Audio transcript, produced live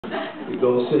We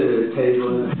go sit at a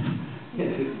table in,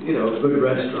 you know, a good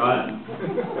restaurant.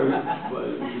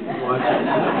 Watching.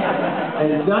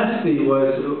 And Dusty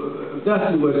was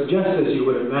just as you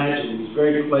would imagine. He was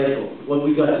very playful. Well,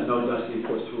 we got to know Dusty, of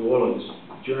course, through all of his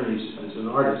journeys as an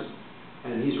artist.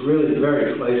 And he's really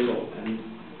very playful. And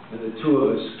the two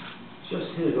of us just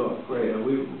hit it off great.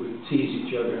 We would tease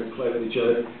each other and play with each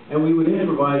other. And we would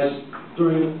improvise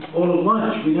during all of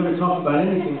lunch. We never talked about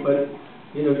anything but,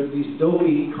 you know, these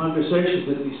dopey conversations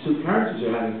that these two characters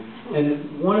are having.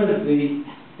 And one of the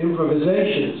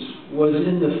improvisations was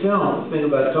in the film, the thing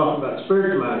about talking about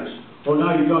spiritual matters. Oh,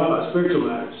 now you're talking about spiritual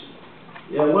matters.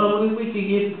 Yeah, well, you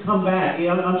could come back.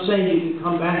 Yeah, I'm saying you could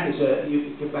come back as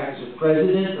a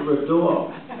president or a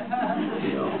dog.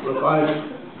 You know, if I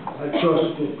had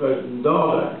choice between president and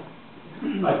dog,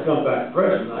 I'd come back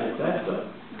president. I'd that stuff.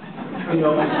 You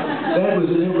know, that was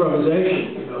an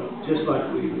improvisation. You know, just like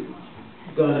we've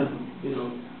done, you know,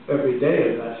 every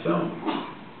day of that film.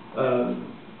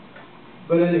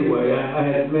 But anyway, I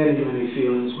had many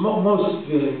feelings. Most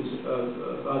feelings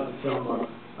about the film are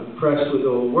impressed with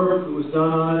all the work that was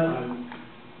done on it. I'm,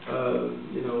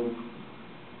 you know,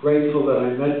 grateful that I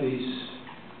met these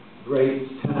great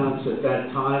talents at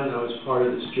that time, and I was part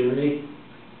of this journey.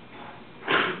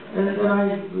 And then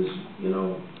I was, you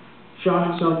know,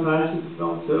 shocked sometimes at the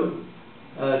film too.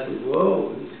 I said,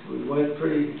 whoa, we went it's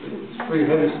pretty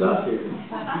heavy stuff here.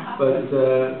 But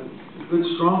good,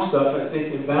 strong stuff, I think,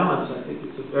 in balance. I think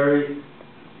it's a very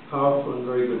powerful and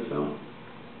very good film.